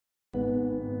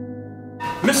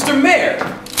Mr. Mayor,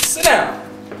 sit down.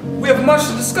 We have much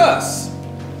to discuss.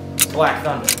 Black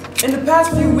Thunder. In the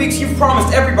past few weeks, you've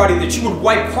promised everybody that you would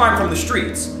wipe crime from the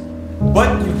streets.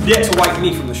 But you've yet to wipe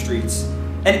me from the streets.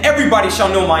 And everybody shall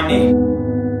know my name.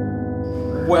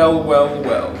 Well, well,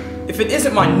 well. If it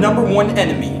isn't my #1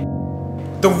 enemy,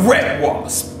 the Red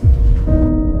Wasp.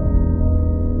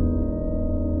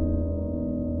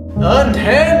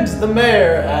 Unhand the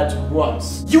mayor at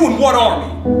once. You and what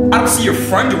army? I don't see your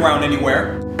friend around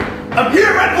anywhere. I'm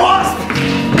here, Red Wasp!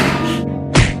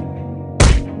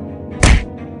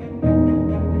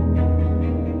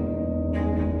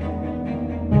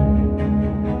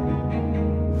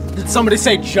 Did somebody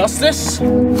say justice?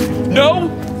 No,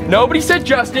 nobody said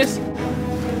justice.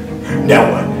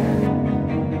 Now what?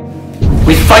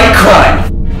 We fight crime.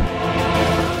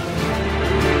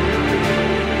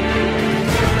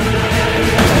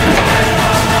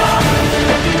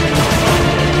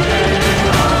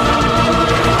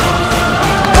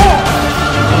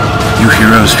 You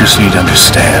heroes just need to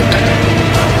understand.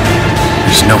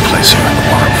 There's no place here in the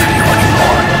world for you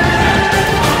anymore.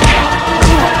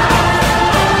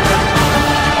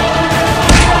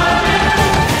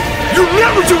 You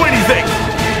never do anything!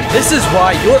 This is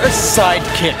why you're a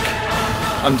sidekick.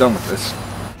 I'm done with this.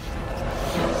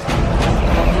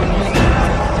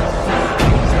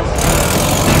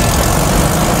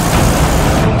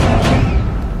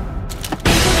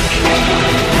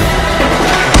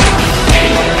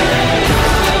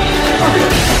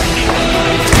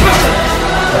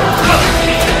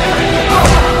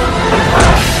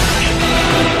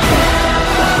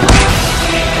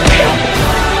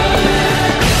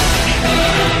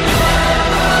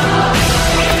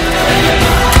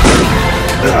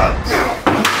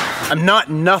 I'm not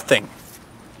nothing.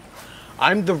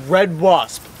 I'm the Red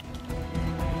Wasp.